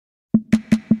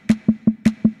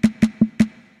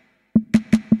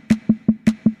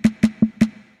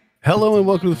Hello and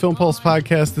welcome to the Film Pulse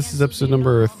Podcast. This is episode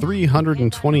number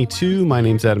 322. My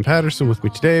name's Adam Patterson. With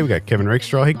me today, we got Kevin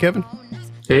Rakestraw. Hey, Kevin.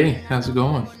 Hey, how's it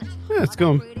going? Yeah, it's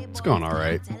going all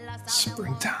right.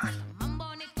 Springtime.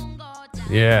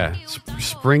 Yeah,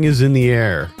 spring is in the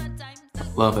air.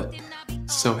 Love it.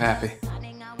 So happy.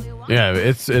 Yeah,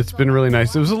 it's been really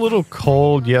nice. It was a little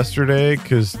cold yesterday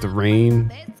because the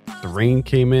rain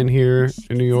came in here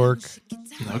in New York.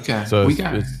 Okay, so it's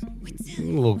a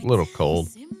little cold.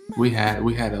 We had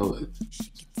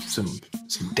some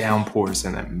downpours,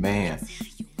 and man,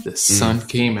 the sun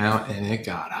came out and it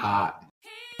got hot.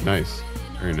 Nice,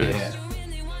 very nice. Yeah.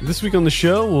 This week on the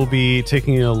show, we'll be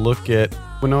taking a look at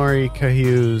Winry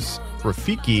Kahu's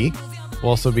Rafiki. We'll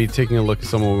also be taking a look at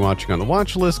someone we're watching on the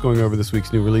watch list, going over this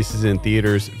week's new releases in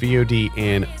theaters, VOD,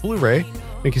 and Blu-ray.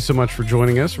 Thank you so much for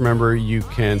joining us. Remember, you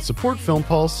can support Film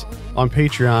Pulse on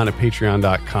Patreon at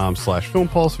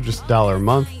patreon.com/filmpulse for just $1 a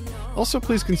month. Also,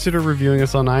 please consider reviewing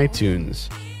us on iTunes,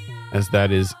 as that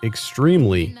is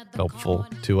extremely helpful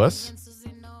to us.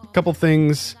 A couple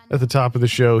things at the top of the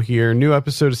show here. New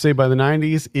episode of Saved by the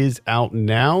 90s is out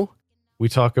now. We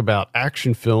talk about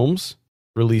action films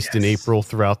released in April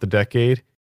throughout the decade,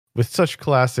 with such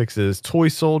classics as Toy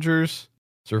Soldiers,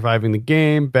 Surviving the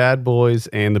Game, Bad Boys,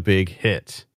 and The Big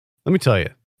Hit. Let me tell you,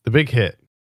 The Big Hit.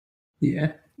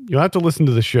 Yeah. You'll have to listen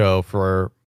to the show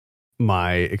for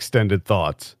my extended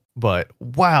thoughts, but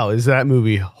wow, is that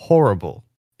movie horrible.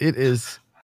 It is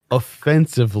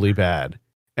offensively bad.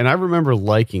 And I remember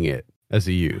liking it as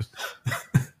a youth.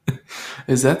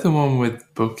 Is that the one with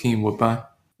Bokeem Woodbine?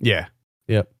 Yeah.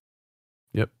 Yep.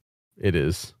 It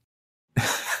is.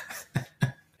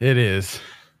 It is.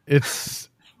 It's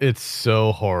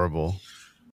so horrible.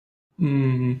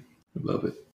 I love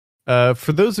it.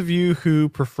 For those of you who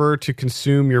prefer to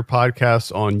consume your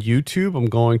podcasts on YouTube, I'm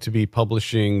going to be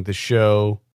publishing the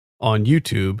show on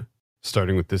YouTube,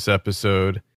 starting with this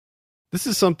episode. This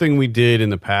is something we did in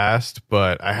the past,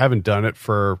 but I haven't done it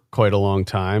for quite a long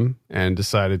time and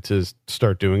decided to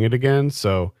start doing it again.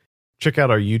 So check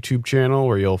out our YouTube channel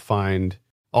where you'll find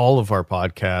all of our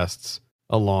podcasts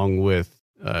along with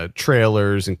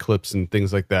trailers and clips and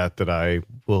things like that I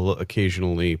will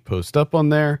occasionally post up on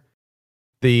there.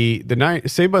 The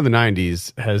Saved by the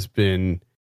 90s has been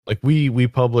like we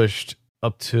published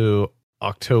up to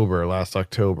last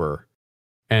October,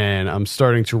 and I'm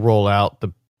starting to roll out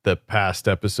the past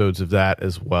episodes of that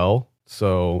as well.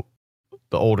 So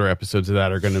the older episodes of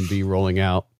that are going to be rolling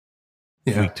out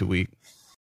week to week.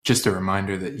 Just a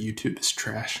reminder that YouTube is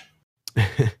trash.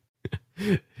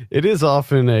 It is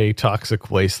often a toxic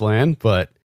wasteland,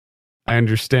 but I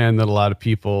understand that a lot of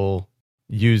people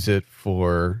use it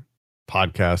for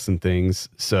podcasts and things.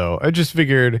 So I just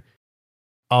figured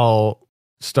I'll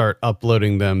start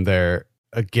uploading them there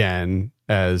again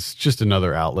as just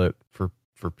another outlet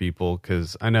for people,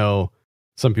 because I know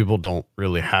some people don't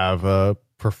really have a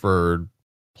preferred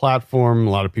platform.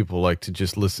 A lot of people like to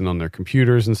just listen on their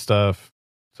computers and stuff.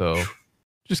 So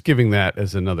just giving that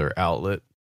as another outlet.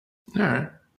 All right.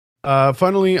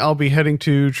 Finally, I'll be heading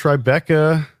to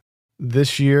Tribeca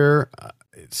this year.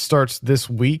 It starts this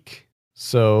week.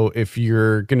 So if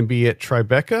you're going to be at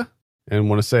Tribeca and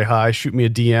want to say hi, shoot me a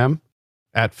DM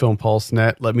at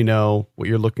FilmPulseNet. Let me know what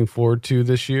you're looking forward to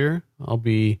this year. I'll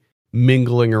be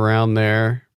mingling around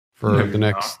there for the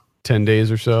next 10 days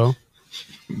or so.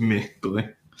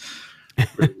 Mingling.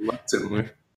 Reluctantly.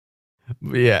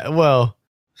 Yeah, well,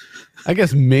 I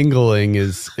guess mingling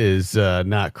is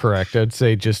not correct. I'd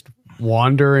say just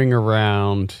wandering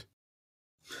around.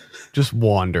 Just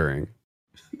wandering.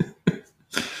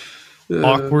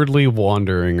 Awkwardly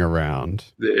wandering around.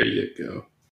 There you go.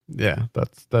 Yeah,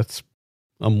 that's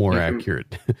a more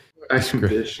accurate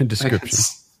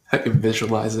description. I can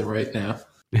visualize it right now.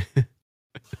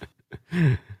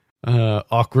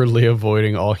 Awkwardly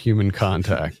avoiding all human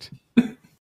contact.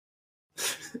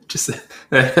 Just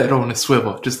I don't want to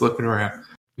swivel, just looking around.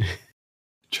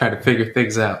 Try to figure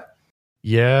things out.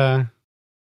 Yeah.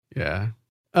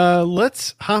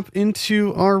 Let's hop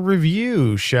into our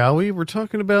review, shall we? We're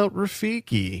talking about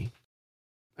Rafiki.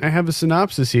 I have a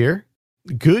synopsis here.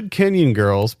 Good Kenyan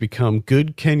girls become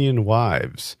good Kenyan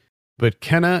wives, but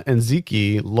Kenna and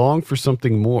Ziki long for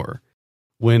something more.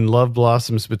 When love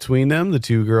blossoms between them, the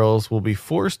two girls will be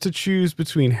forced to choose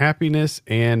between happiness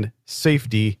and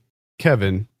safety.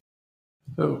 Kevin,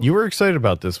 you were excited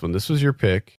about this one. This was your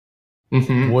pick.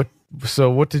 Mm-hmm.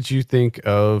 What did you think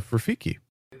of Rafiki?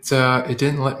 It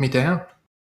didn't let me down.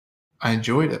 I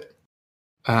enjoyed it.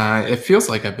 It feels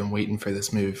like I've been waiting for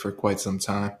this movie for quite some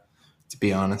time, to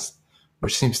be honest,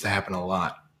 which seems to happen a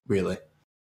lot, really.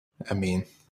 I mean,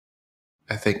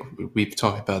 I think we've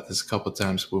talked about this a couple of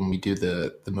times when we do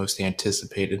the most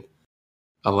anticipated.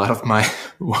 A lot of my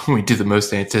when we do the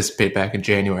most anticipated back in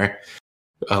January,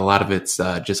 a lot of it's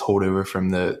just holdover from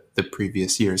the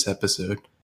previous year's episode.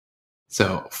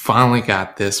 So finally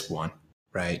got this one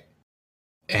right,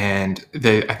 and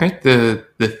I think the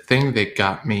thing that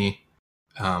got me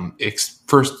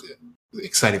first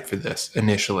excited for this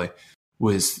initially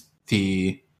was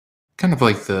the kind of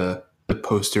like the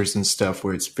posters and stuff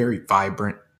where it's very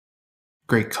vibrant,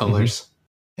 great colors,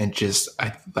 and just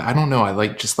I don't know, I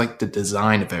like the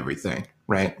design of everything,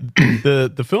 right?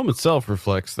 The film itself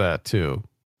reflects that too.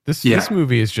 This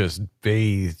movie is just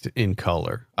bathed in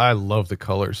color. I love the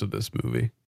colors of this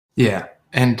movie. Yeah,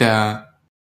 and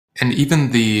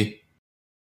even the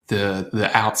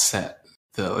outset,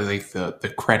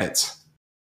 the credits,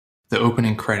 the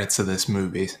opening credits of this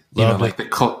movie, like the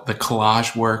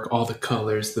collage work, all the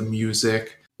colors, the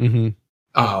music. Mm-hmm.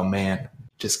 Oh man,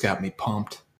 just got me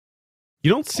pumped.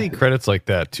 You don't see credits like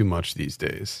that too much these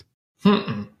days.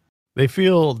 Mm-mm. They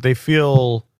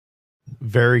feel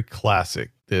very classic.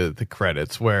 The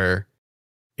credits where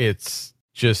it's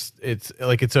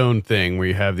like its own thing where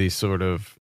you have these sort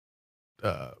of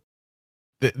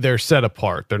they're set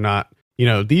apart. They're not,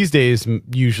 these days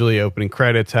usually opening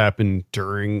credits happen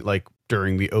during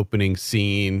the opening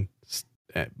scene.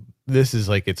 This is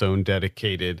like its own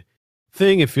dedicated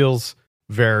thing. It feels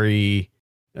very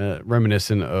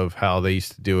reminiscent of how they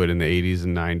used to do it in the 80s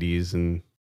and 90s and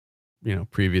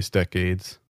previous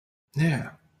decades.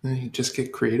 Yeah, and you just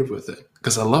get creative with it,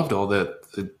 because I loved all the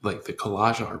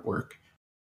collage artwork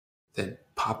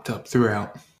that popped up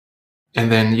throughout.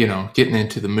 And then, getting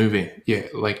into the movie, yeah,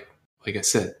 like I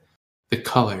said, the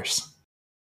colors.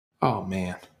 Oh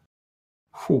man.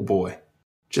 Oh boy.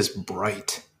 Just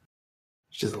bright.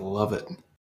 Just love it.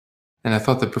 And I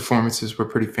thought the performances were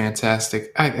pretty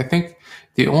fantastic. I think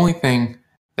the only thing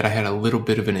that I had a little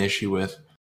bit of an issue with,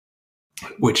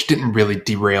 which didn't really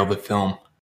derail the film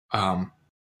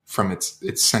from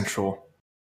its central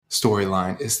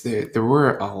storyline, is there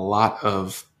were a lot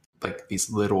of like these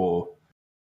little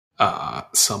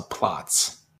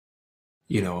subplots,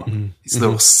 these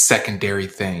little secondary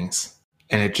things,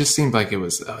 and it just seemed like it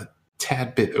was a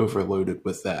tad bit overloaded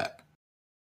with that.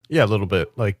 Yeah, a little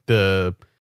bit, like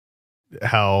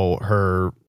how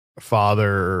her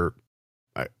father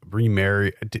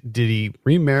remarry. Did he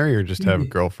remarry or just have a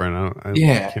girlfriend? I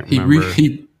can't remember.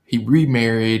 He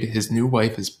remarried. His new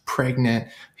wife is pregnant.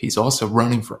 He's also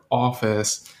running for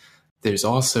office. There's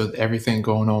also everything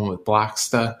going on with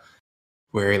Blacksta,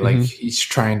 where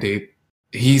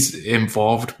he's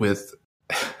involved with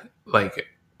like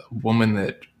a woman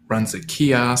that runs a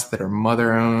kiosk that her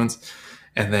mother owns.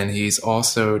 And then he's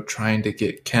also trying to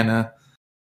get Kenna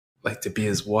to be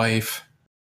his wife.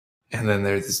 And then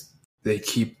they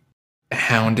keep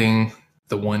hounding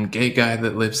the one gay guy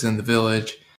that lives in the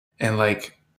village, and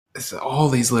it's all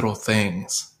these little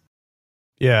things.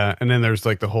 Yeah. And then there's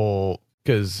the whole,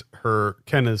 because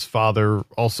Kenna's father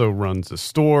also runs a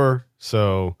store,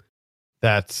 so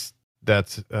that's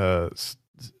a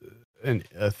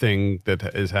thing that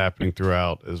is happening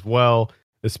throughout as well,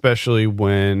 especially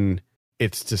when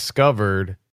it's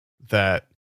discovered that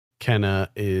Kenna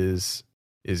is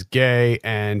gay,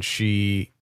 and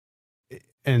she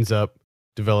ends up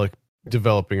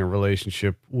developing a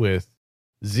relationship with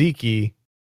Zeke,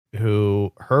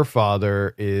 who her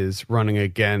father is running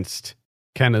against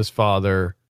Kenna's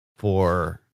father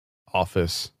for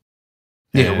office.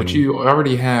 Yeah, which you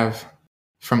already have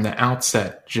from the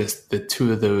outset, just the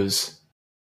two of those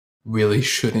really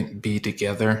shouldn't be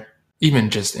together, even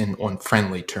just on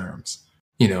friendly terms,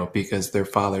 because their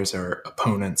fathers are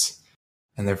opponents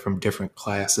and they're from different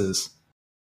classes.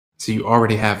 So you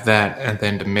already have that, and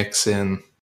then to mix in,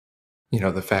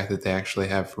 the fact that they actually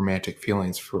have romantic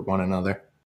feelings for one another.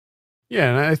 Yeah,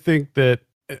 and I think that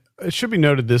it should be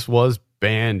noted this was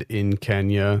banned in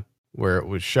Kenya where it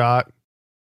was shot.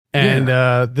 And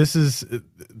this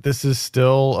is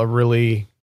still a really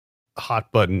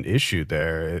hot button issue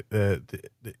there.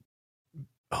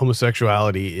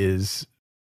 Homosexuality is,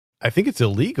 I think it's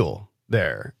illegal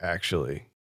there, actually.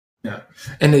 Yeah.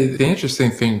 And the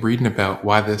interesting thing reading about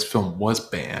why this film was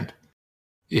banned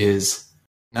is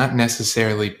not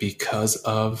necessarily because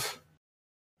of,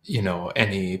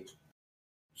 any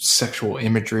sexual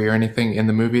imagery or anything in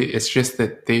the movie. It's just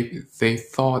that they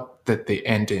thought that the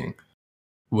ending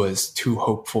was too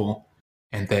hopeful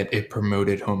and that it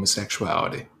promoted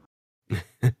homosexuality.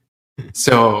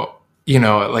 So,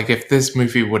 if this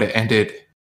movie would have ended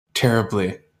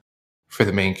terribly for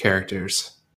the main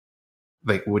characters,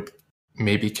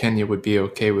 maybe Kenya would be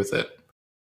okay with it,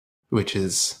 which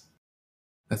is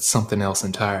that's something else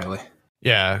entirely.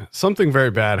 Yeah, something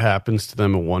very bad happens to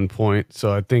them at one point.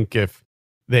 So I think if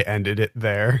they ended it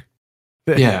there,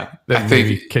 Yeah, then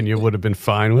maybe Kenya would have been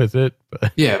fine with it.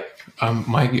 But. Yeah,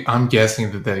 I'm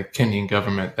guessing that the Kenyan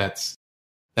government, that's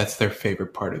their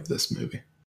favorite part of this movie.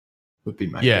 Would be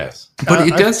my guess. But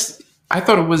it does. I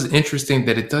thought it was interesting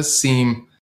that it does seem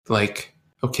like,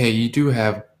 okay, you do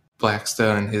have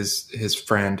Blacksta and his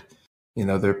friend. You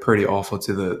know, they're pretty awful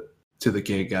to the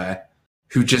gay guy,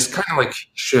 who just kind of like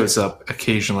shows up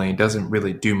occasionally and doesn't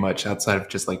really do much outside of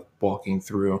just like walking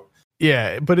through.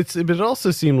 Yeah, but it also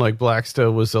seemed like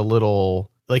Blacksta was a little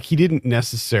like he didn't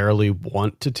necessarily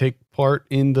want to take part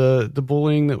in the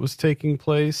bullying that was taking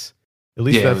place. At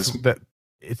least that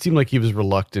it seemed like he was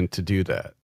reluctant to do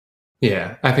that.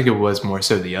 Yeah, I think it was more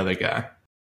so the other guy.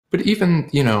 But even,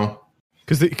 you know,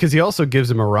 because he also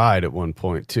gives him a ride at one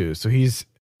point too, so he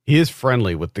is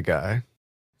friendly with the guy.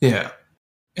 Yeah,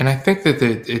 and I think that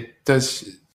it does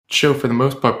show for the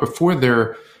most part before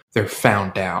they're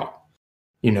found out.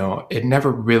 You know, it never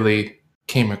really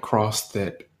came across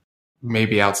that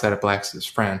maybe outside of Blacksta's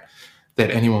friend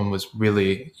that anyone was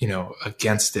really, you know,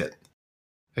 against it,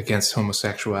 against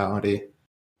homosexuality,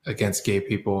 against gay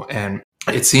people. And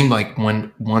it seemed like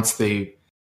once they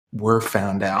were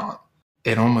found out,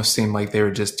 it almost seemed like they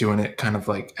were just doing it kind of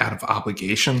like out of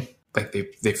obligation. Like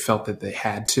they felt that they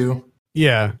had to.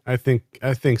 Yeah, I think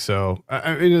so.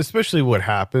 I mean, especially what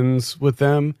happens with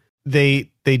them. They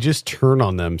just turn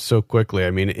on them so quickly.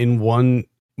 I mean, in one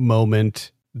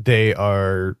moment they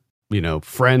are, you know,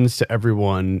 friends to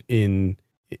everyone in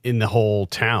the whole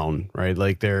town, right?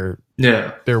 Like they're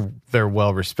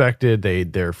well respected.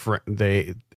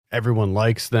 Everyone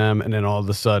likes them, and then all of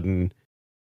a sudden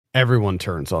everyone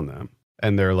turns on them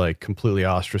and they're like completely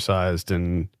ostracized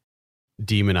and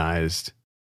demonized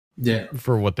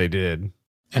for what they did.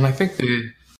 And I think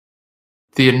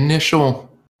the initial,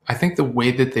 I think the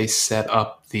way that they set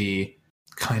up the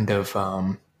kind of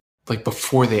like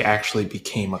before they actually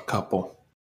became a couple,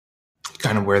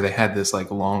 kind of where they had this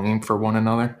like longing for one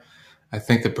another, I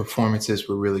think the performances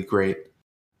were really great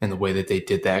in the way that they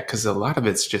did that, because a lot of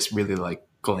it's just really like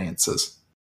glances.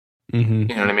 Mm-hmm.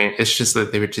 You know what I mean? It's just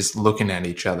that they were just looking at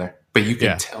each other, but you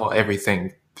can tell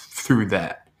everything through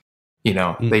that. You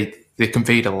know, they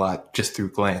conveyed a lot just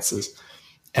through glances.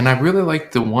 And I really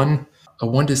liked the one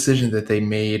decision that they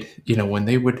made, you know, when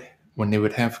they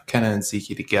would have Kenna and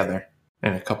Zeke together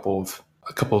in a couple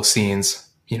of scenes,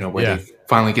 you know, where they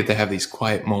finally get to have these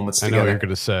quiet moments together. I know what you're going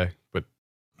to say, but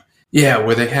yeah,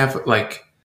 where they have like,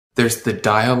 there's the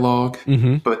dialogue,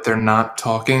 but they're not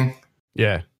talking.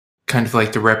 Yeah. Kind of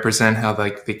like to represent how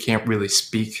like they can't really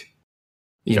speak.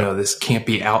 You know, this can't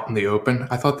be out in the open.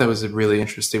 I thought that was a really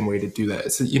interesting way to do that.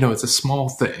 It's it's a small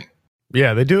thing.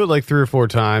 Yeah, they do it like 3 or 4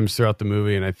 times throughout the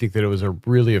movie, and I think that it was a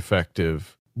really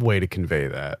effective way to convey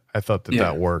that. I thought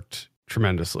that worked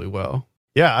tremendously well.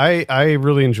 Yeah, I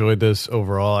really enjoyed this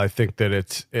overall. I think that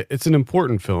it's an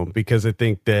important film because I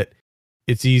think that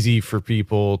it's easy for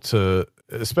people to,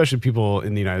 especially people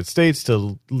in the United States,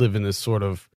 to live in this sort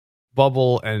of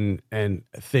bubble and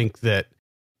think that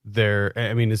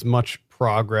as much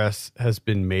progress has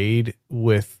been made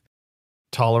with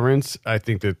tolerance, I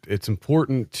think that it's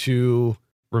important to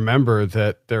remember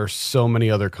that there are so many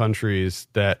other countries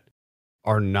that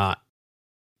are not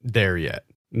there yet,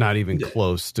 not even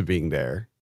close to being there.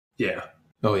 Yeah.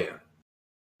 Oh yeah.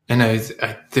 And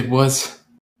it was,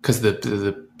 because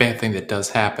the bad thing that does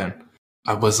happen,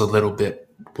 I was a little bit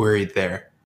worried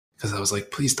there, because I was like,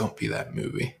 please don't be that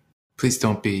movie. Please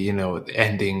don't be,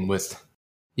 ending with,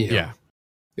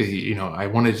 I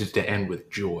wanted it to end with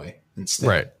joy instead.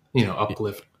 Right.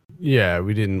 Uplift. Yeah,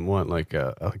 we didn't want like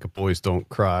a boys don't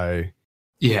cry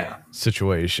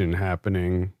situation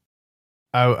happening.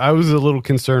 I was a little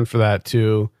concerned for that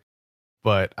too,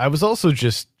 but I was also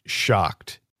just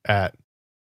shocked at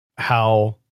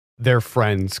how their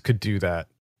friends could do that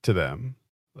to them,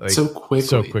 like so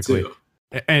quickly too.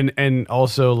 And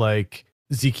also like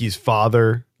Zeke's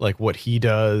father, like what he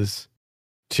does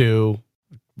too,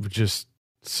 just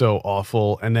so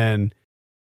awful. And then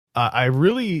I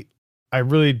really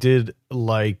did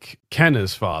like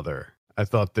Kenna's father. I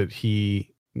thought that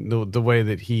the way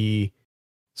that he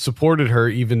supported her,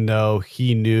 even though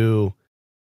he knew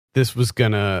this was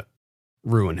gonna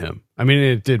ruin him. I mean,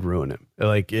 it did ruin him.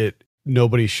 Like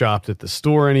nobody shopped at the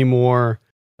store anymore.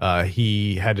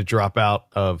 He had to drop out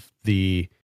of the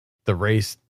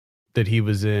race that he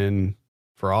was in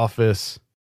for office.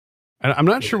 And I'm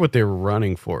not sure what they were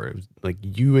running for. It was like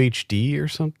UHD or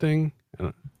something.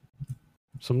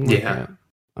 Something like that.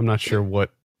 I'm not sure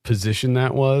what position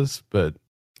that was, but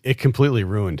it completely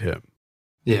ruined him.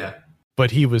 Yeah. but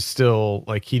he was still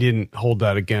like, he didn't hold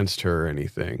that against her or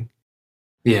anything.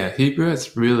 Yeah, he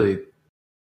was really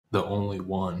the only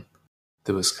one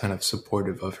that was kind of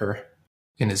supportive of her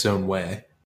in his own way.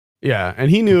 Yeah, and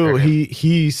he knew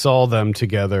he saw them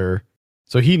together,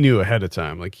 so he knew ahead of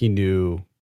time. Like he knew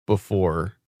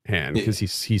beforehand because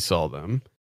he saw them.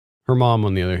 Her mom,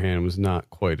 on the other hand, was not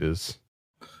quite as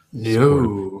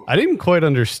supportive. I didn't quite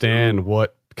understand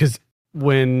what, because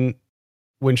when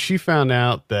she found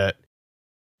out that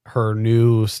her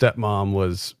new stepmom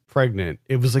was pregnant,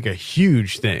 it was like a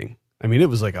huge thing. I mean, it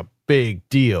was like a big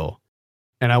deal,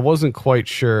 and I wasn't quite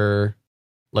sure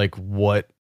like what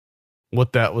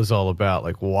that was all about,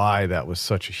 like why that was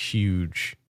such a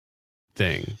huge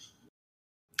thing.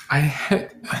 I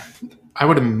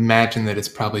would imagine that it's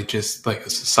probably just like a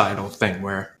societal thing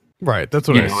where, right, that's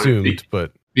what I assumed,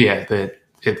 but yeah, that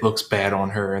it looks bad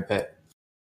on her that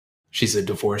she's a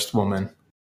divorced woman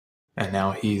and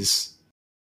now he's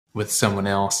with someone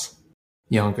else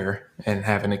younger and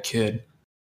having a kid.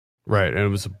 Right, and it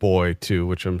was a boy too,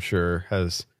 which I'm sure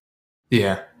has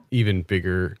even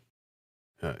bigger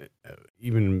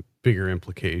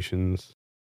implications.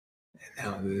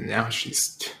 Now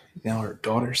her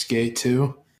daughter's gay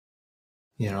too.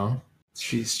 You know,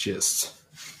 she's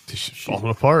falling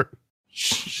apart.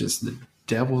 She's just the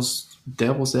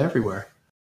devil's everywhere.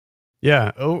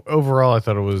 Yeah, overall I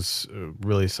thought it was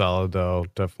really solid though.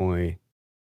 Definitely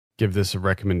give this a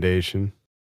recommendation.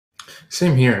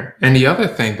 Same here. And the other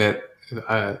thing that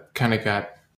kind of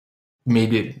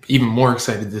made it even more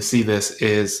excited to see this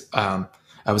is I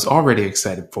was already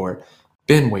excited for it,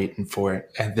 been waiting for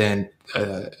it, and then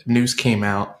news came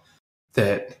out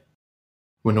that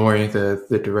Winori,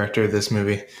 the director of this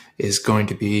movie, is going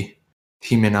to be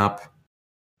teaming up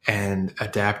and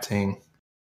adapting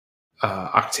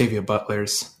Octavia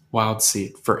Butler's Wild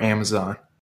Seed for Amazon.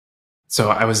 So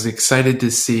I was excited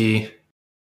to see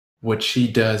what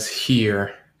she does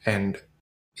here, and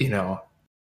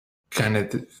kind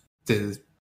of to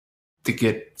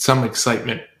get some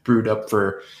excitement brewed up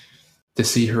to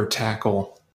see her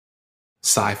tackle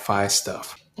sci-fi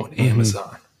stuff on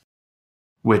Amazon.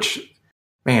 Which,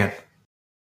 man,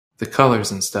 the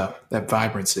colors and stuff, that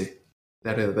vibrancy,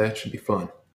 that should be fun.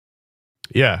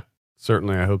 Yeah,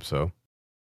 certainly. I hope so.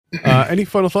 Any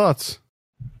final thoughts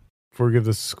before we give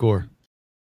this a score?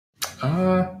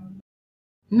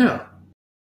 No.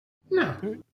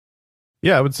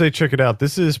 Yeah, I would say check it out.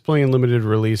 This is playing limited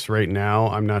release right now.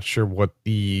 I'm not sure what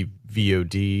the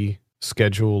VOD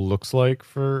schedule looks like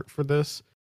for this.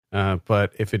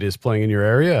 But if it is playing in your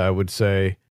area, I would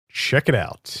say check it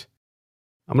out.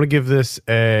 I'm going to give this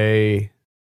I'm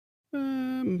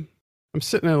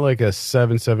sitting at like a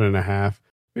 7.5,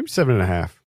 maybe 7.5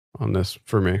 on this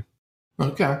for me.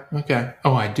 Okay.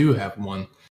 Oh, I do have one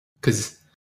because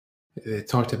they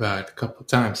talked about it a couple of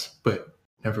times, but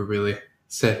never really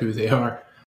said who they are.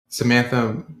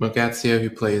 Samantha Mogazio, who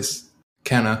plays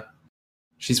Kenna,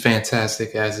 she's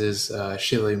fantastic, as is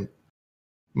Shili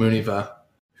Muniva,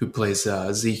 who plays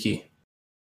Ziki.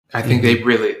 I think they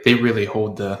really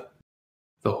hold the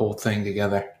whole thing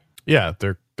together. Yeah,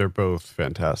 they're both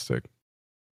fantastic.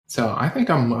 So I think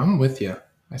I'm with you.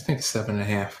 I think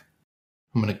 7.5.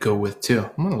 I'm gonna go with 2.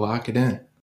 I'm gonna lock it in.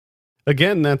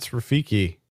 Again, that's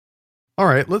Rafiki. All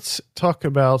right, let's talk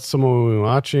about someone we're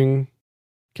watching.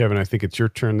 Kevin, I think it's your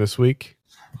turn this week.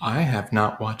 I have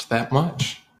not watched that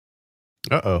much.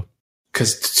 Uh-oh.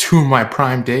 Because 2 of my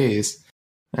prime days,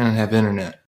 I don't have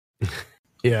internet.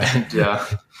 Yeah.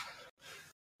 And,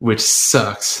 which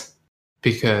sucks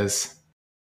because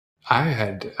I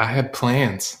had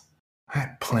plans. Big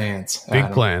Adam.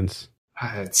 plans. I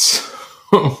had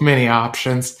so many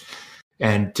options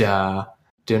and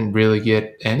didn't really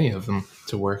get any of them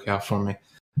to work out for me.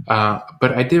 But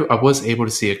I was able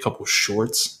to see a couple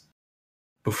shorts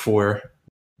before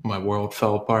my world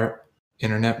fell apart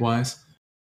internet-wise.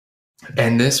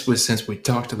 And this was, since we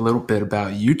talked a little bit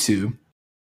about YouTube,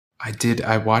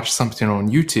 I watched something on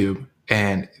YouTube,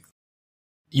 and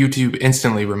YouTube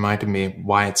instantly reminded me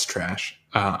why it's trash.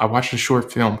 I watched a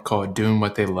short film called Doing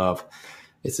What They Love.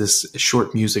 It's this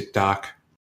short music doc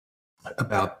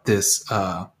about this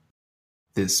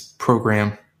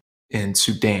program in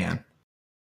Sudan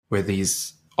where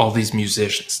all these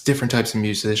musicians, different types of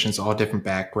musicians, all different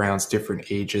backgrounds,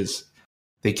 different ages,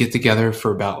 they get together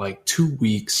for about like 2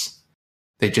 weeks.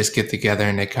 They just get together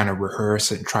and they kind of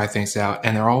rehearse and try things out,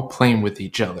 and they're all playing with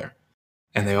each other.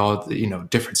 And they all,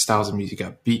 different styles of music. You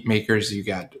got beat makers, you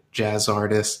got jazz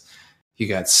artists, you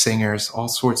got singers, all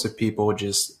sorts of people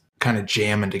just kind of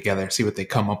jamming together, see what they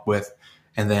come up with.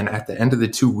 And then at the end of the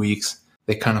 2 weeks,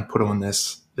 they kind of put on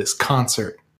this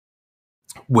concert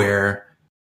where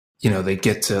they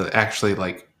get to actually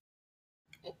like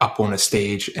up on a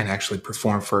stage and actually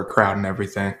perform for a crowd and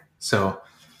everything. So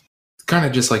kind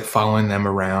of just like following them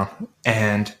around.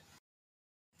 And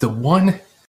the one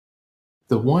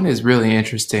is really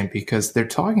interesting because they're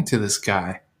talking to this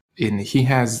guy and he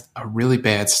has a really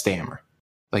bad stammer.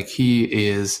 Like he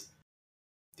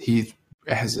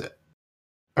has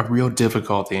a real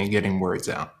difficulty in getting words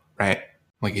out, right?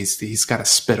 Like he's got to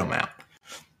spit them out.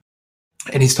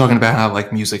 And he's talking about how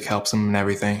like music helps him and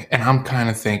everything. And I'm kind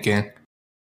of thinking,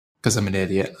 because I'm an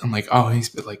idiot, I'm like, oh,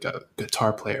 he's like a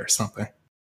guitar player or something,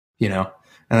 And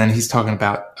then he's talking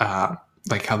about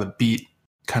like how the beat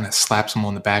kind of slaps him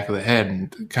on the back of the head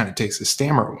and kind of takes his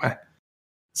stammer away.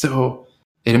 So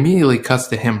it immediately cuts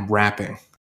to him rapping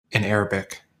in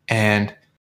Arabic. And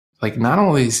like not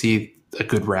only is he a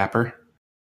good rapper,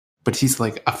 but he's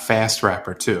like a fast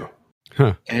rapper too.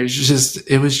 Huh. And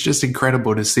it was just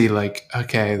incredible to see like,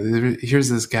 okay, here's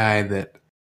this guy that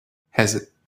has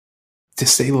to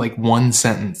say like one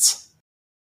sentence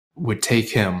would take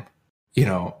him,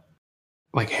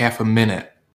 like half a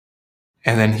minute.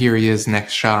 And then here he is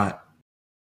next shot,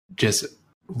 just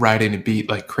riding a beat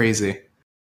like crazy.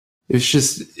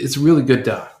 It's really good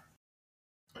doc.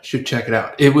 Should check it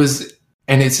out.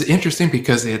 And it's interesting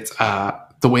because it's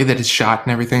the way that it's shot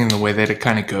and everything and the way that it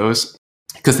kind of goes,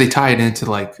 because they tie it into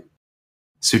like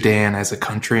Sudan as a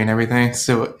country and everything.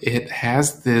 So it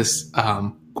has this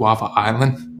Guava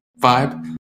Island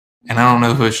vibe. And I don't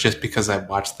know if it was just because I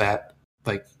watched that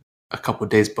like a couple of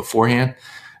days beforehand,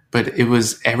 but it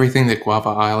was everything that Guava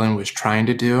Island was trying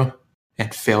to do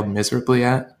and failed miserably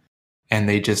at. And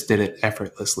they just did it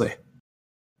effortlessly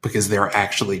because they're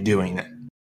actually doing it.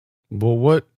 Well,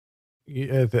 what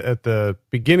at the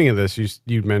beginning of this,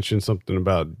 you mentioned something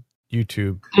about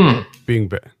YouTube being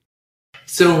bad.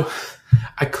 So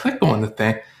I click on the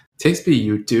thing, takes me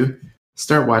to YouTube,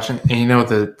 start watching, and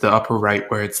the upper right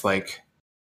where it's like,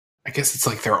 I guess it's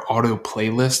like their auto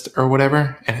playlist or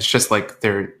whatever, and it's just like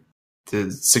the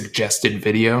suggested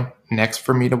video next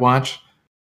for me to watch.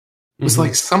 It was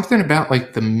like something about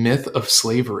like the myth of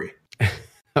slavery.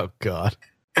 Oh God.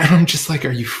 And I'm just like,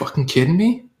 are you fucking kidding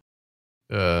me?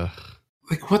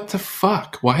 Like, what the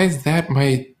fuck? Why is that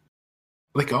my...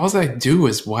 Like, all I do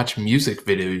is watch music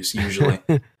videos, usually.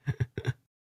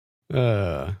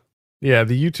 Yeah,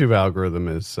 the YouTube algorithm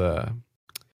is...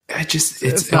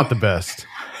 It's not the best.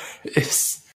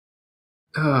 It's...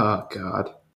 Oh, God.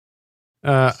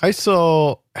 I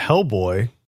saw Hellboy.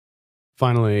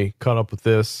 Finally caught up with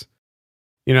this.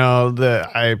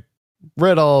 I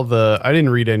read I didn't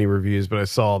read any reviews, but I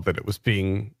saw that it was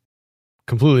being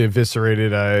completely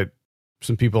eviscerated.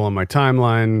 Some people on my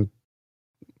timeline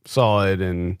saw it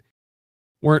and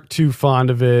weren't too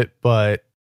fond of it, but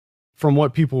from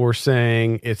what people were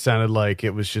saying, it sounded like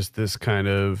it was just this kind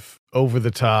of over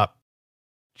the top,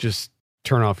 just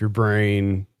turn off your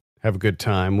brain, have a good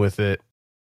time with it.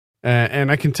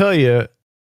 And I can tell you,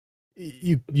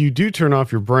 you do turn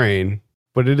off your brain,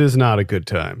 but it is not a good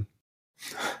time.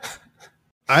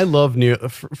 I love Neil.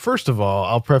 First of all,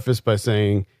 I'll preface by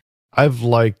saying I've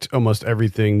liked almost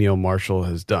everything Neil Marshall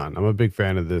has done. I'm a big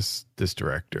fan of this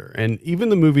director. And even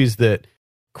the movies that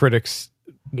critics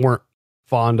weren't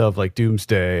fond of, like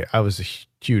Doomsday, I was a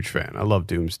huge fan. I love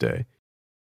Doomsday.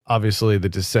 Obviously, The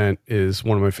Descent is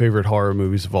one of my favorite horror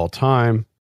movies of all time.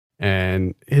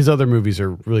 And his other movies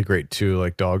are really great too,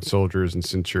 like Dog Soldiers and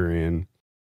Centurion.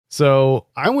 So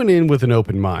I went in with an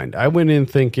open mind. I went in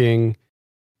thinking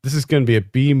this is going to be a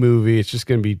B movie. It's just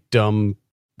going to be dumb,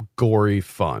 gory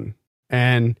fun.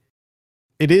 And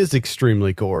it is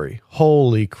extremely gory.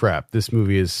 Holy crap. This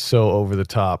movie is so over the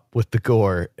top with the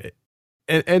gore.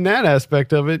 And that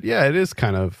aspect of it, yeah, it is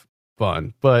kind of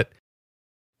fun. But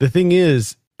the thing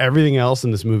is, everything else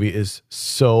in this movie is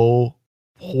so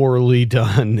poorly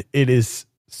done. It is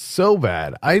so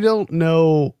bad. I don't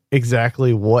know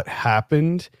exactly what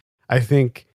happened. I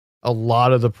think a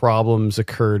lot of the problems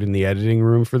occurred in the editing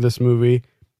room for this movie.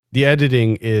 The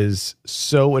editing is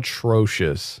so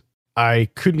atrocious. I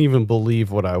couldn't even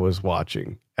believe what I was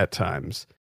watching at times.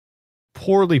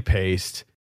 Poorly paced,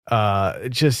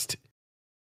 just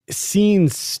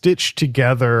scenes stitched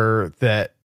together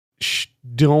that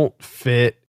don't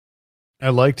fit. I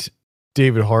liked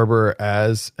David Harbour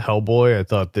as Hellboy. I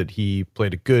thought that he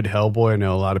played a good Hellboy. I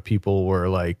know a lot of people were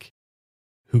like,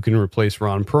 who can replace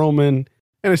Ron Perlman?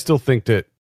 And I still think that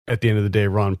at the end of the day,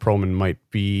 Ron Perlman might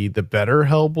be the better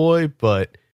Hellboy,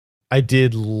 but I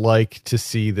did like to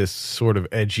see this sort of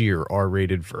edgier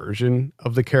R-rated version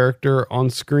of the character on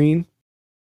screen.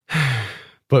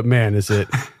 But man,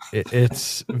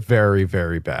 it's very,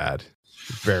 very bad.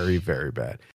 Very, very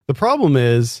bad. The problem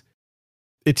is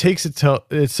it takes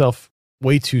itself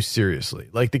way too seriously.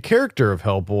 Like the character of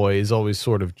Hellboy is always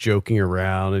sort of joking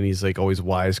around and he's like always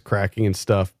wisecracking and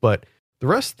stuff, but the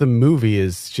rest of the movie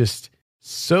is just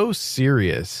so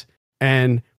serious.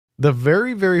 And the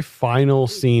very, very final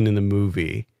scene in the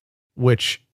movie,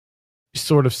 which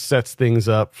sort of sets things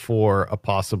up for a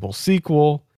possible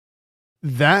sequel,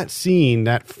 that scene,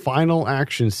 that final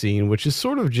action scene, which is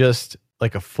sort of just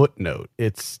like a footnote.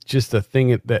 It's just a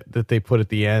thing that they put at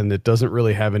the end that doesn't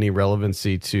really have any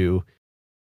relevancy to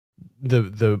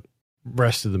the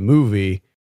rest of the movie.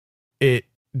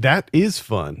 That is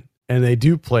fun, and they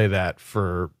do play that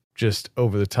for just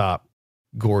over the top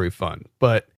gory fun.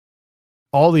 But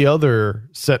all the other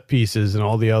set pieces and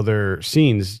all the other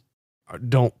scenes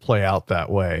don't play out that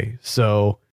way.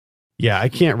 So yeah, I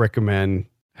can't recommend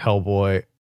Hellboy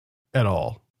at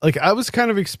all. Like I was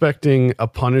kind of expecting a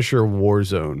Punisher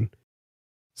Warzone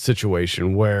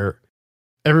situation where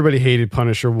everybody hated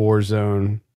Punisher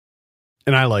Warzone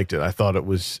and I liked it. I thought it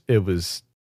was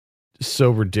so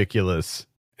ridiculous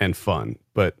and fun,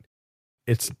 but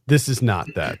this is not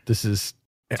that. This is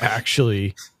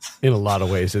actually, in a lot of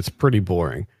ways, it's pretty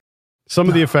boring. Some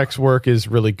of the effects work is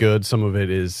really good. Some of it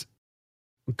is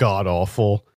god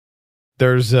awful.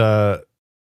 There's a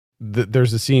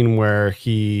scene where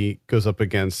he goes up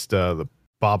against the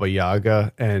Baba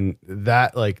Yaga, and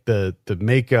that like the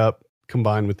makeup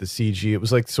combined with the CG, it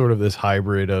was like sort of this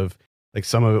hybrid of like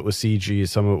some of it was CG,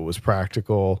 some of it was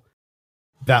practical.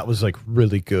 That was like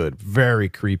really good, very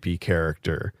creepy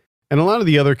character. And a lot of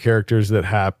the other characters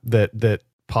that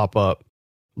pop up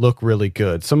look really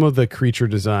good. Some of the creature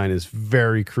design is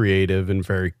very creative and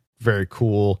very, very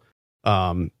cool.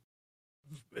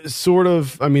 Sort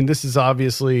of, I mean, this is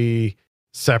obviously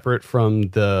separate from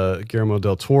the Guillermo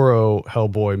del Toro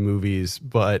Hellboy movies,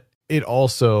 but it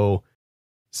also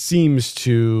seems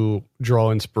to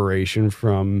draw inspiration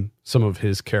from some of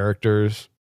his characters.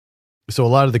 So a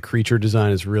lot of the creature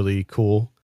design is really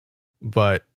cool,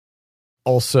 but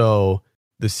also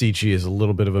the CG is a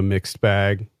little bit of a mixed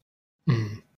bag.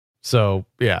 Mm. So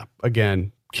yeah,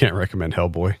 again, can't recommend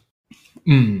Hellboy.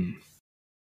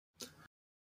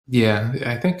 Yeah,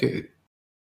 I think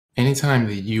anytime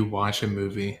that you watch a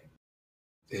movie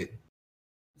that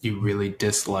you really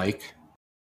dislike,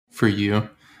 for you,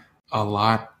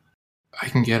 I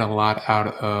can get a lot out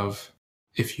of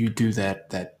if you do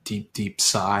that deep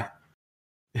sigh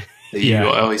that you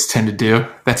always tend to do.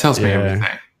 That tells me everything.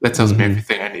 That tells me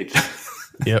everything I need.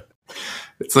 Yep.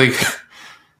 It's like,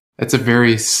 that's a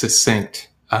very succinct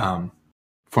form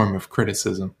of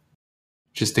criticism.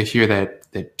 Just to hear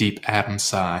that deep Adam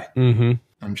sigh. Mm-hmm.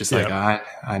 I'm just like,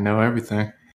 I know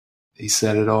everything. He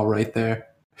said it all right there.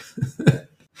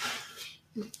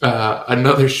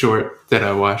 Another short that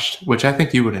I watched, which I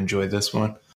think you would enjoy this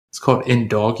one. It's called In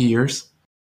Dog Years.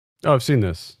 Oh, I've seen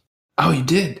this. Oh, you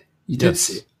did? You did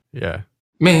see it? Yeah.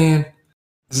 Man,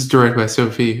 this is directed by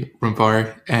Sophie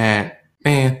Rambari. And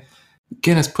man,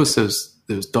 Guinness puts those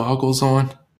doggles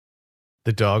on.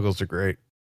 The doggles are great.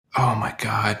 Oh my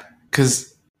God.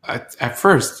 Because at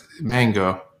first,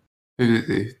 Mango,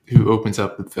 who opens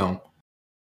up the film,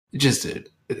 just an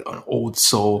old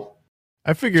soul.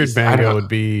 I figured Mango would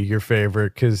be your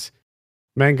favorite because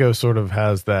Mango sort of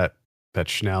has that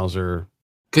schnauzer.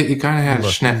 You kind of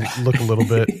have look a little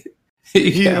bit.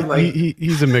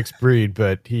 He's a mixed breed,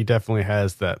 but he definitely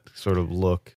has that sort of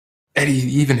look. And he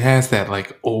even has that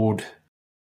like old,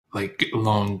 like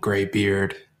long gray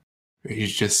beard. Where he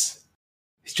just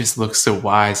looks so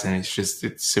wise, and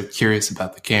it's so curious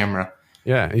about the camera.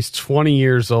 Yeah, he's 20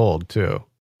 years old too.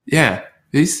 Yeah,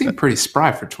 he seemed pretty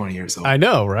spry for 20 years old. I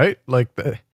know, right? Like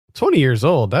 20 years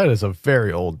old, that is a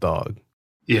very old dog.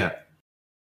 Yeah.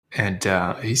 And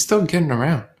he's still getting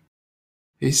around.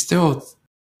 He's still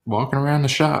walking around the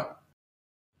shop,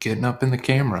 getting up in the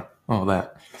camera, all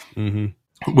that.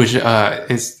 Mm-hmm. Which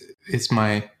is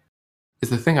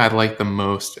the thing I like the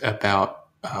most about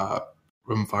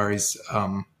Rumvari's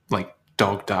like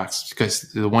dog docs,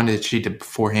 because the one that she did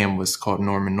beforehand was called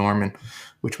Norman,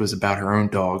 which was about her own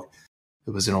dog.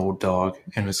 It was an old dog,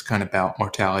 and it was kind of about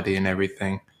mortality and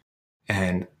everything,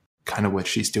 and kind of what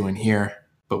she's doing here,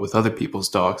 but with other people's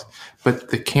dogs. But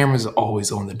the camera's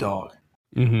always on the dog,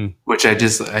 which I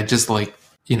just like.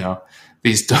 You know,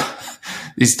 these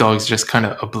dogs just kind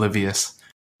of oblivious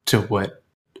to what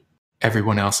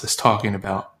everyone else is talking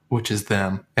about, which is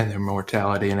them and their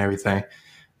mortality and everything.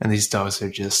 And these dogs are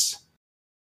just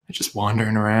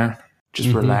wandering around, just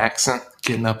relaxing,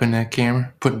 getting up in that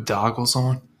camera, putting goggles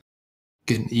on,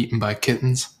 getting eaten by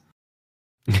kittens.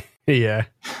 Yeah.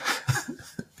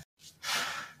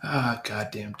 Ah,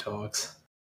 goddamn dogs.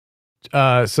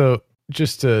 So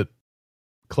just to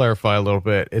clarify a little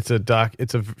bit. It's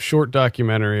a short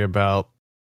documentary about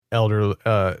elder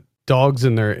dogs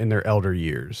in their elder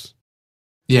years.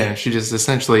 Yeah, she just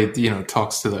essentially,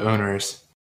 talks to the owners,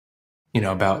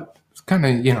 about kind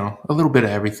of, a little bit of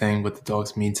everything, what the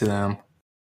dogs mean to them.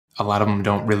 A lot of them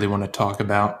don't really want to talk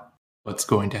about what's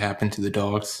going to happen to the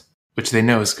dogs, which they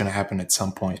know is going to happen at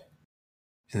some point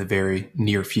in the very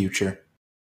near future.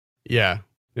 Yeah.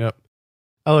 Yep.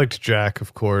 I liked Jack,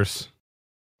 of course.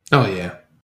 Oh, yeah.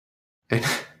 I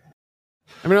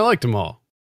mean, I liked them all,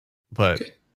 but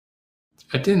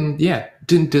I didn't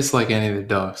dislike any of the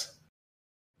dogs.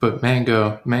 But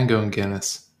Mango and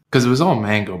Guinness, because it was all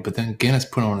Mango, but then Guinness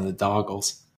put on the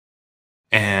doggles,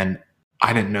 and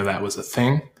I didn't know that was a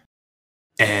thing,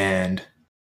 and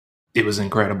it was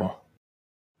incredible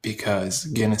because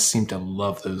Guinness seemed to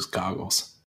love those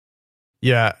goggles.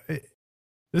 Yeah,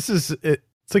 it's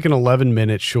like an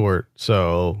 11-minute short,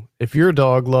 so if you're a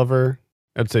dog lover,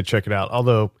 I'd say check it out.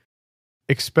 Although,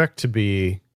 expect to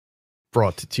be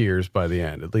brought to tears by the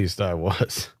end. At least I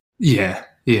was. Yeah.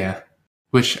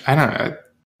 Which I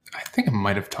think I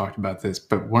might have talked about this,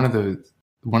 but one of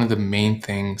the main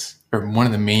things, or one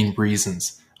of the main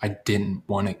reasons I didn't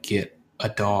want to get a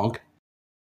dog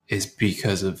is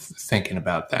because of thinking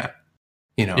about that.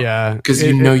 Yeah, because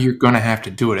you're going to have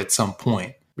to do it at some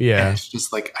point. Yeah, and it's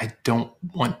just like I don't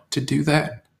want to do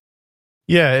that.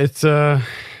 Yeah, it's a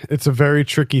very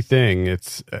tricky thing.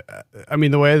 It's, I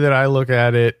mean, the way that I look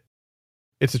at it,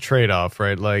 it's a trade-off,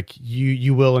 right? Like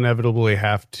you will inevitably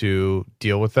have to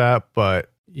deal with that,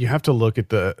 but you have to look at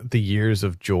the years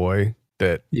of joy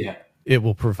that it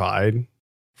will provide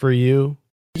for you.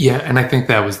 Yeah, and I think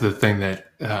that was the thing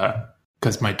that,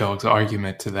 because my dog's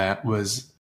argument to that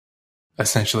was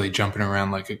essentially jumping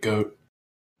around like a goat.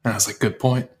 And I was like, good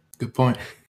point.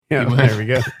 Yeah, there we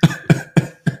go.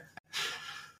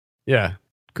 Yeah,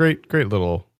 great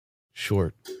little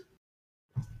short.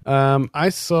 I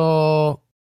saw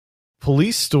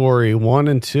Police Story 1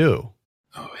 and 2.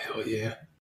 Oh, hell yeah.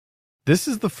 This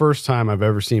is the first time I've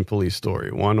ever seen Police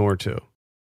Story 1 or 2.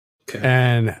 Okay.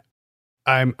 And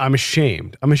I'm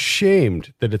ashamed. I'm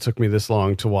ashamed that it took me this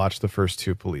long to watch the first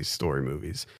two Police Story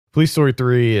movies. Police Story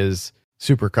 3 is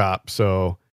Super Cop,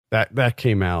 so that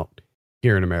came out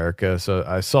here in America. So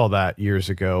I saw that years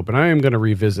ago, but I am going to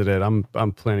revisit it. I'm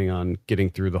planning on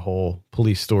getting through the whole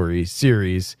Police Story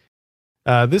series.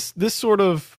 This sort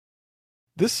of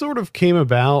came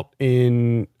about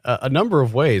in a number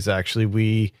of ways.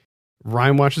 Actually,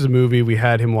 Ryan watches a movie. We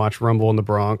had him watch Rumble in the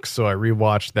Bronx, so I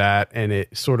rewatched that, and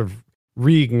it sort of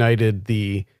reignited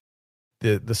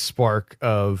the spark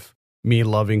of me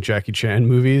loving Jackie Chan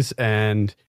movies.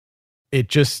 And it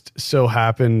just so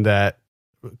happened that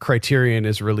Criterion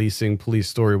is releasing Police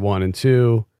Story 1 and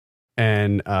 2,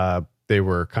 and they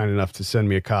were kind enough to send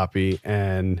me a copy.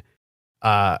 And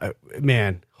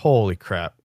man, holy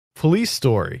crap. Police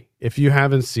Story, if you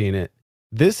haven't seen it,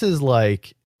 this is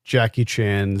like Jackie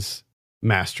Chan's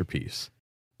masterpiece.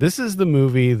 This is the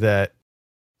movie that,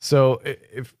 so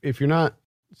if you're not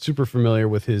super familiar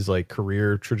with his like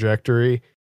career trajectory,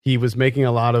 he was making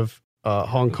a lot of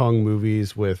Hong Kong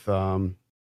movies with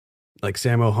like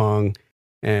Sammo Hung,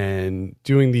 and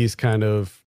doing these kind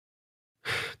of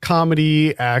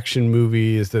comedy action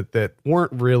movies that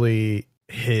weren't really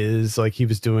his. Like he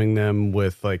was doing them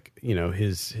with like,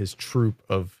 his troupe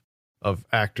of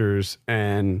actors,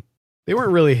 and they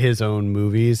weren't really his own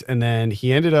movies. And then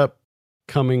he ended up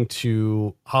coming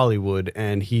to Hollywood,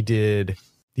 and he did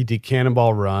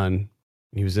Cannonball Run.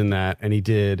 He was in that, and he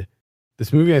did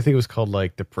this movie, I think it was called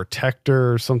like The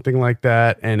Protector or something like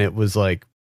that, and it was like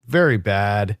very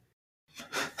bad.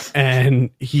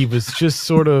 And he was just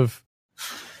sort of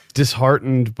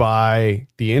disheartened by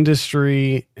the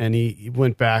industry, and he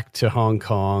went back to Hong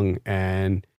Kong,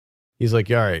 and he's like,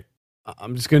 all right,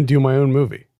 I'm just going to do my own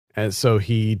movie. And so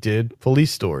he did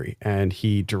Police Story, and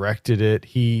he directed it.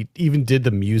 He even did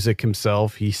the music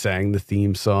himself. He sang the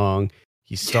theme song.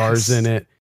 He stars in it.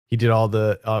 He did all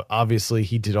the, obviously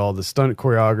he did all the stunt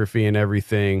choreography and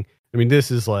everything. I mean, this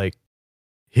is like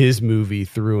his movie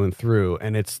through and through.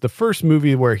 And it's the first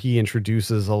movie where he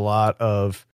introduces a lot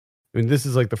of, this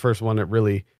is like the first one that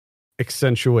really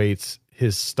accentuates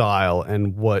his style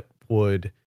and what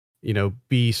would,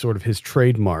 be sort of his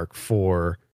trademark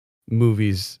for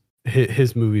movies,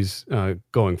 his movies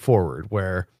going forward,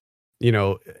 where,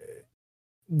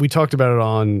 we talked about it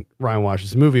on Ryan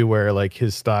Watches Movie, where like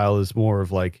his style is more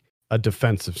of like a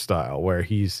defensive style, where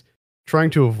he's trying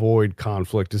to avoid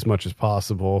conflict as much as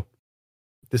possible.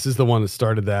 This is the one that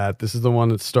started that. This is the one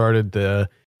that started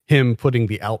him putting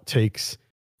the outtakes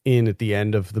in at the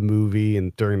end of the movie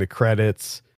and during the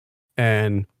credits.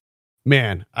 And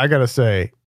Man, I gotta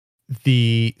say,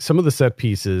 some of the set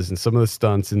pieces and some of the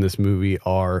stunts in this movie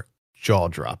are jaw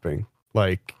dropping.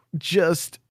 Like,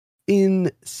 just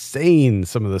insane,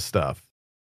 some of the stuff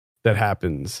that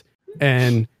happens.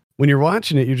 And when you're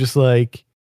watching it, you're just like,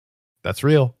 that's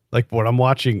real. Like, what I'm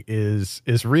watching is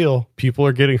real. People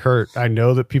are getting hurt. I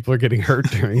know that people are getting hurt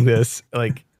during this.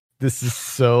 Like, this is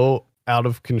so out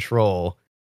of control.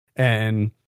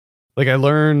 And like, I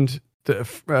learned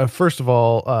first of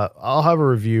all, I'll have a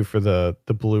review for the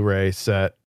Blu-ray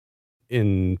set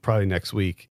in probably next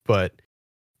week, but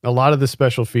a lot of the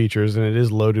special features, and it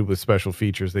is loaded with special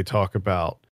features, they talk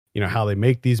about, how they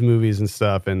make these movies and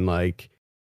stuff. And like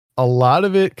a lot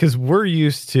of it, because we're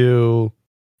used to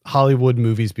Hollywood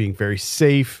movies being very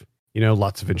safe,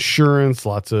 lots of insurance,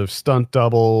 lots of stunt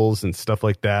doubles and stuff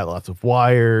like that, lots of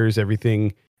wires,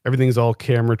 everything's all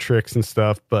camera tricks and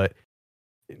stuff. But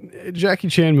Jackie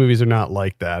Chan movies are not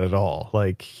like that at all.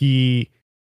 Like he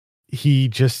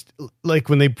just, like,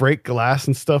 when they break glass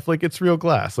and stuff, like, it's real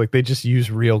glass. Like, they just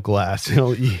use real glass. They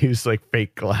don't use like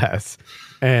fake glass.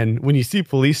 And when you see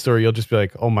Police Story, you'll just be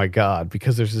like, oh my God,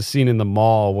 because there's a scene in the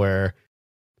mall where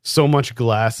so much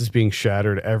glass is being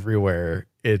shattered everywhere.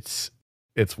 It's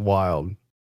wild.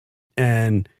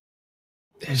 And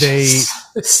it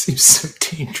seems so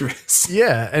dangerous.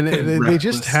 Yeah. And they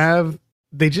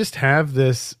just have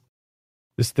this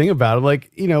thing about it.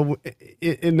 Like,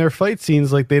 in their fight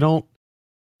scenes, like, they don't,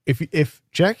 if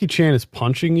Jackie Chan is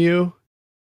punching you,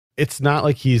 it's not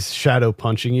like he's shadow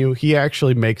punching you. He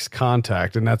actually makes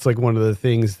contact. And that's like one of the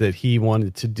things that he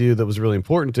wanted to do that was really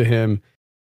important to him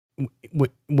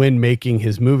when making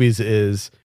his movies, is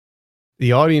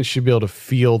the audience should be able to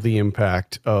feel the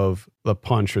impact of the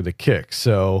punch or the kick.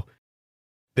 So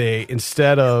they,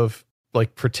 instead of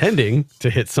like pretending to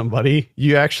hit somebody,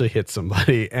 you actually hit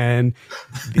somebody. And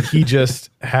he just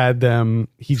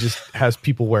has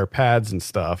people wear pads and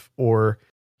stuff, or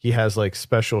he has like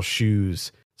special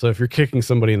shoes. So if you're kicking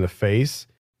somebody in the face,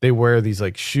 they wear these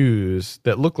like shoes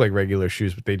that look like regular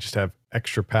shoes, but they just have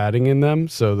extra padding in them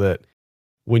so that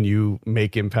when you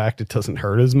make impact, it doesn't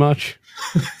hurt as much.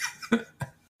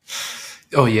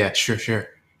 Oh yeah, sure.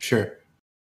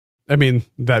 I mean,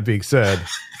 that being said,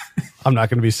 I'm not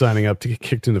going to be signing up to get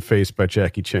kicked in the face by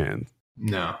Jackie Chan.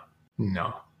 No.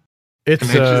 It's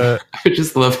I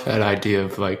just love that idea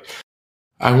of like,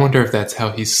 I wonder if that's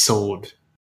how he sold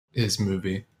his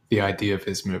movie, the idea of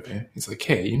his movie. He's like,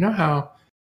 hey, you know how,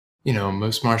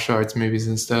 most martial arts movies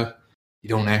and stuff, you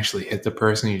don't actually hit the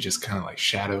person, you just kind of like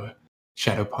shadow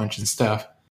punch and stuff.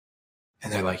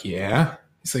 And they're like, yeah.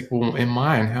 He's like, well, in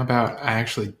mine, how about I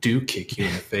actually do kick you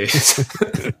in the face?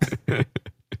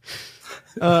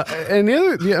 And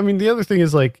the other thing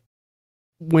is, like,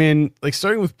 when, like,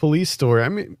 starting with Police Story, I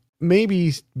mean,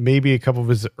 maybe a couple of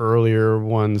his earlier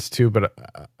ones too, but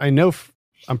I know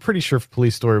I'm pretty sure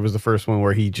Police Story was the first one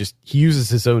where he uses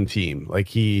his own team.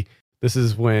 Like, this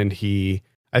is when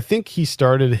I think he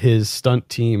started his stunt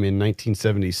team in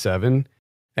 1977.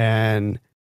 And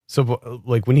so,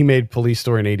 like, when he made Police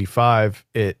Story in 85,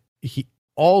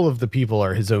 all of the people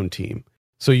are his own team.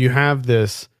 So you have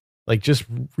this, like, just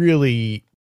really,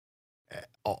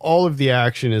 all of the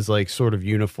action is like sort of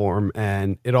uniform,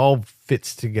 and it all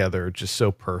fits together just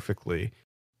so perfectly.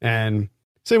 And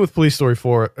same with Police Story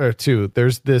 2.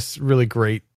 There's this really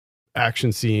great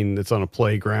action scene that's on a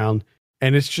playground,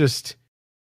 and it's just,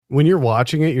 when you're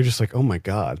watching it, you're just like, oh my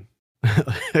God.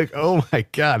 Like, oh my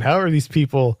God, how are these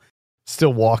people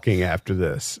still walking after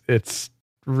this? It's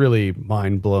really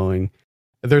mind blowing.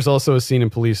 There's also a scene in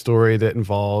Police Story that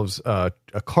involves a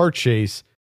car chase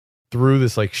through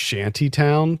this like shanty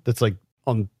town that's like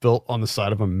built on the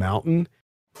side of a mountain.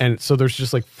 And so there's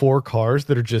just like 4 cars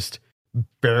that are just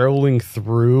barreling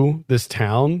through this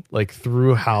town, like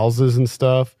through houses and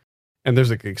stuff. And there's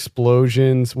like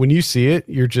explosions. When you see it,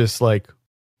 you're just like,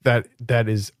 that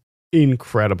is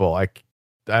incredible. I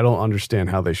don't understand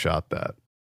how they shot that.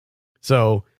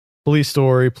 So Police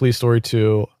Story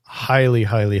 2, highly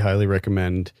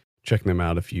recommend checking them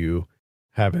out if you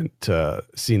haven't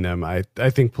seen them. I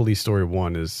think Police Story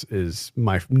 1 is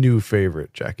my new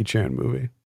favorite Jackie Chan movie.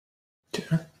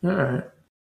 Yeah, all right.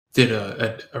 Did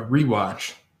a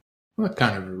rewatch. What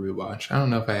kind of a rewatch? I don't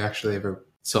know if I actually ever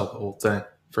saw the whole thing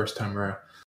first time around.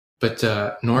 But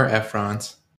Nora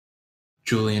Ephron's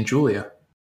Julie and Julia.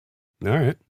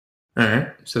 All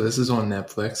right. So this is on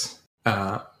Netflix.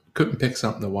 Couldn't pick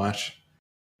something to watch.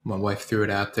 My wife threw it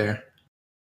out there.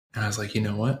 And I was like, you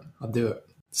know what? I'll do it.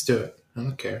 Let's do it. I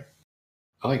don't care.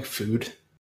 I like food.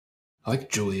 I like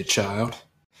Julia Child.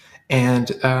 And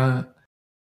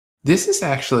this is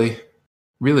actually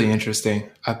really interesting.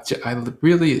 I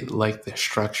really like the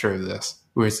structure of this,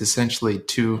 where it's essentially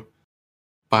two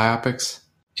biopics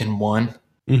in one,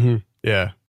 Mm-hmm.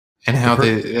 Yeah. and how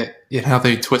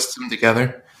they twist them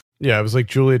together. Yeah, it was like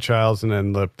Julia Childs and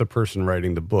then the person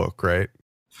writing the book, right?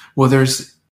 Well,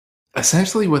 there's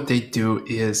essentially what they do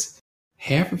is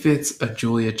half of it's a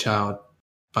Julia Child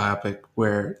biopic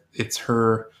where it's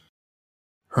her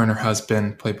and her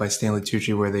husband, played by Stanley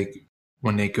Tucci,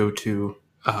 when they go to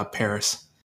Paris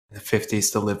in the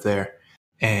 50s to live there,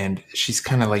 and she's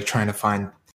kind of like trying to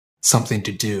find something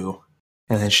to do,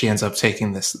 and then she ends up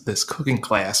taking this cooking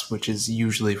class, which is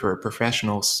usually for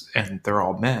professionals, and they're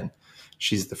all men.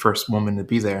 She's the first woman to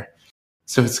be there,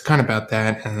 so it's kind of about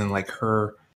that, and then like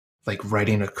her like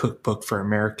writing a cookbook for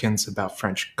Americans about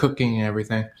French cooking and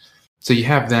everything. So you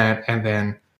have that, and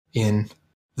then in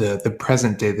the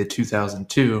present day, the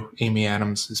 2002, Amy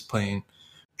Adams is playing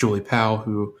Julie Powell,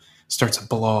 who starts a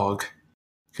blog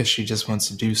because she just wants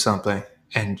to do something,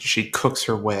 and she cooks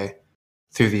her way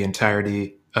through the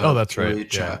entirety of that's right.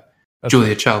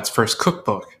 Julia Child's first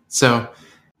cookbook. So,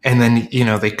 and then,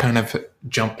 they kind of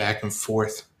jump back and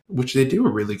forth, which they do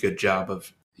a really good job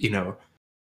of,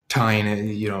 tying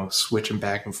it, switching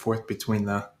back and forth between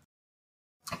the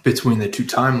two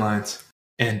timelines.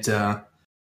 And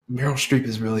Meryl Streep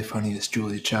is really funny as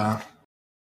Julia Child.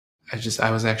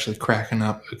 I was actually cracking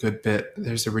up a good bit.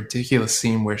 There's a ridiculous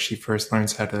scene where she first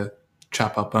learns how to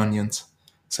chop up onions.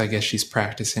 So I guess she's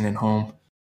practicing at home,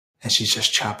 and she's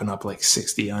just chopping up like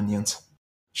 60 onions.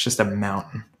 It's just a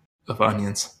mountain of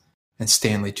onions. And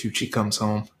Stanley Tucci comes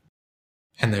home,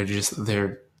 and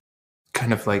they're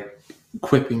kind of like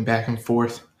quipping back and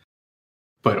forth,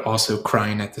 but also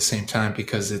crying at the same time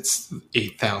because it's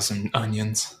 8,000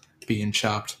 onions being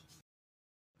chopped.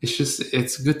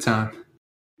 It's a good time.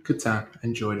 Good time. I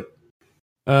enjoyed it.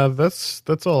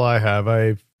 That's all I have.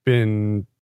 I've been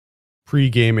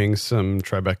pre-gaming some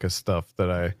Tribeca stuff that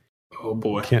I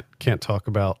can't talk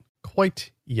about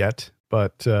quite yet,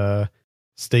 but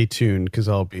stay tuned because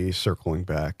I'll be circling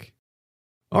back.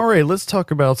 All right, let's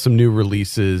talk about some new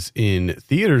releases in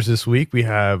theaters this week. We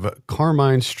have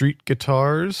Carmine Street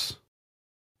Guitars.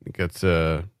 I think it's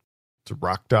a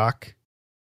rock doc.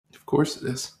 Of course it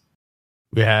is.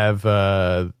 We have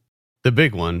the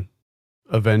big one,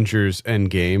 Avengers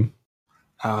Endgame.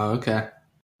 Oh, okay.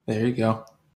 There you go.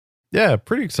 Yeah,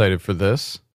 pretty excited for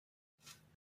this.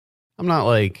 I'm not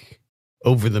like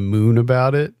over the moon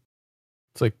about it.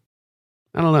 It's like,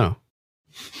 I don't know.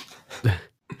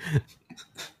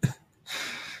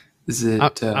 Is it?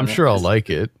 I'm sure I'll like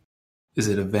it. Is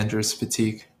it Avengers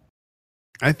fatigue?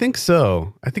 I think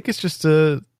so. I think it's just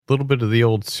a little bit of the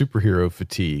old superhero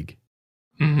fatigue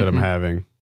that I'm having.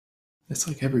 It's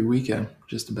like every weekend,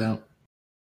 just about.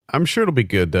 I'm sure it'll be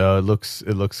good though. It looks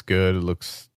good. It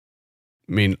looks.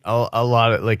 I mean, a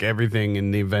lot of like everything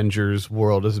in the Avengers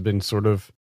world has been sort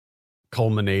of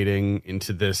culminating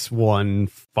into this one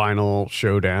final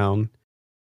showdown.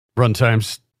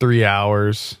 Runtime's 3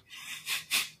 hours.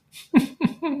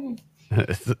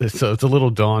 So it's a little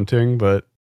daunting, but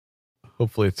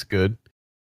hopefully it's good.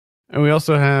 And we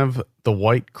also have The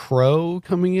White Crow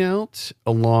coming out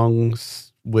along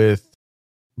with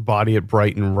Body at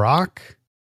Brighton Rock.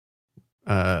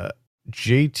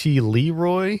 JT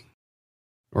Leroy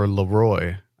or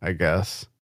Leroy, I guess.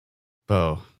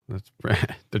 Oh,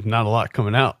 there's not a lot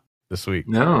coming out this week.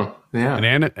 No, yeah.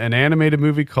 An animated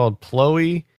movie called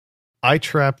Ploe, I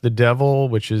Trap the Devil,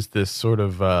 which is this sort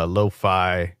of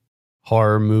lo-fi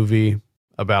horror movie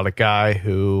about a guy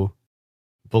who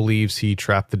believes he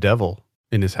trapped the devil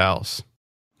in his house.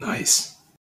 Nice.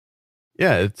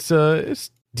 Yeah, it's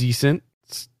decent.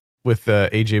 It's with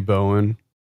AJ Bowen,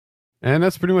 and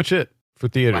that's pretty much it for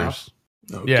theaters.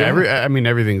 Wow. Okay. Yeah,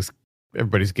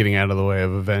 everybody's getting out of the way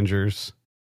of Avengers.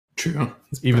 True.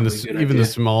 Even the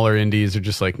smaller indies are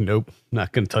just like, nope,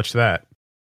 not going to touch that.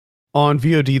 On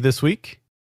VOD this week,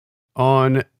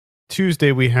 on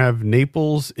Tuesday we have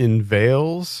Naples in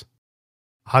Veils,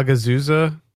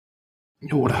 Hagazusa.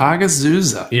 What,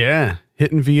 Hagazusa? Yeah,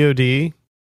 hitting VOD.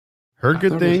 Heard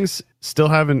good things. Still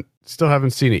haven't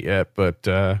seen it yet, but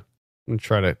I'm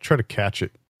gonna try to catch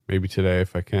it maybe today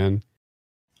if I can.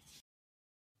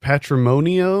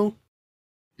 Patrimonio.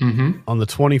 Mm-hmm. On the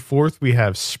 24th we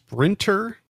have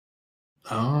Sprinter.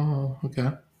 Oh,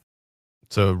 okay.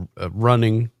 So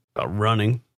running.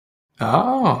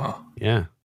 Oh, yeah.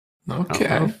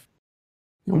 Okay. I'm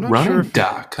not running sure if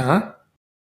doc, huh?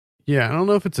 Yeah, I don't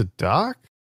know if it's a doc.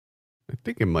 I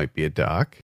think it might be a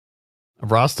doc. A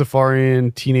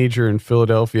Rastafarian teenager in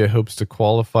Philadelphia hopes to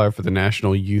qualify for the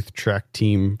national youth track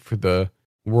team for the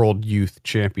World Youth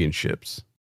Championships.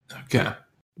 Okay.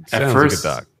 Sounds like a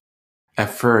doc. At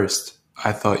first,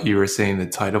 I thought you were saying the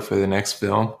title for the next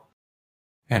film,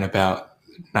 and about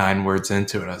 9 words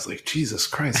into it, I was like, Jesus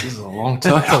Christ, this is a long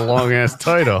title. That's a long-ass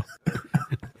title.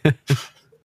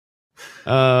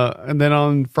 And then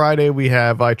on Friday, we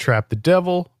have I Trapped the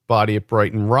Devil, Body at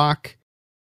Brighton Rock,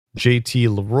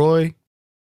 JT Leroy,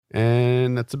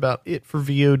 and that's about it for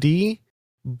VOD.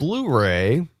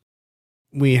 Blu-ray,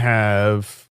 we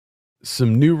have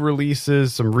some new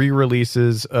releases, some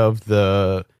re-releases of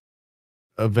the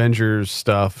Avengers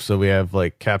stuff. So we have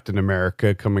like Captain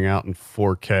America coming out in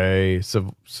 4K.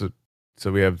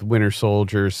 So we have Winter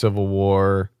Soldier, Civil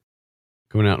War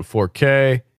coming out in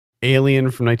 4K. Alien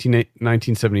from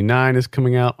 1979 is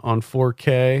coming out on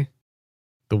 4K.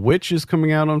 The Witch is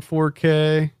coming out on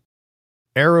 4K.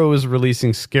 Arrow is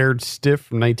releasing Scared Stiff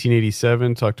from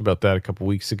 1987. Talked about that a couple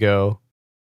weeks ago.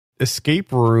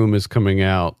 Escape Room is coming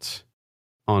out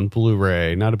on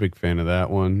Blu-ray. Not a big fan of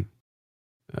that one.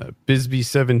 Bisbee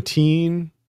 17.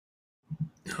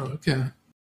 Oh, okay.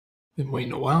 Been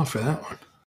waiting a while for that one.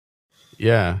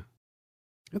 Yeah.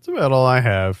 That's about all I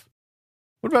have.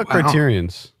 What about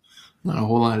Criterion's? Not a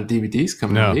whole lot of DVDs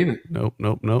coming out either. Nope.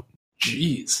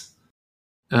 Jeez.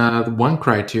 The one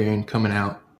Criterion coming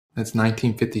out, that's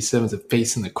 1957's A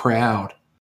Face in the Crowd.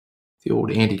 The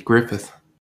old Andy Griffith.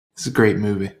 This is a great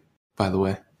movie, by the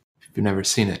way. If you've never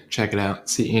seen it, check it out.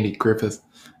 See Andy Griffith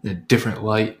in a different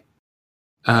light.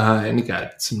 And you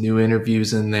got some new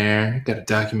interviews in there. Got a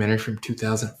documentary from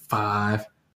 2005.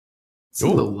 It's a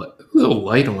little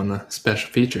light on the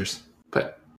special features,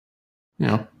 but,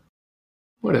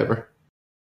 whatever.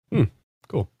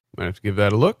 Cool. Might have to give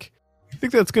that a look. I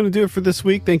think that's going to do it for this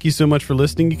week. Thank you so much for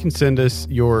listening. You can send us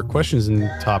your questions and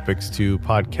topics to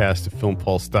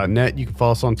podcast@filmpulse.net. You can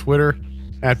follow us on Twitter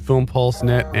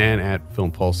 @FilmPulseNet and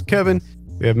 @FilmPulseKevin.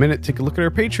 We have a minute. Take a look at our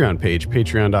Patreon page,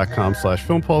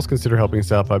 patreon.com/FilmPulse. Consider helping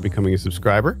us out by becoming a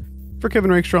subscriber. For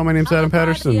Kevin Rakestraw, my name's Adam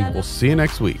Patterson. We'll see you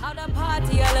next week. How the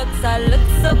party looks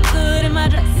so good.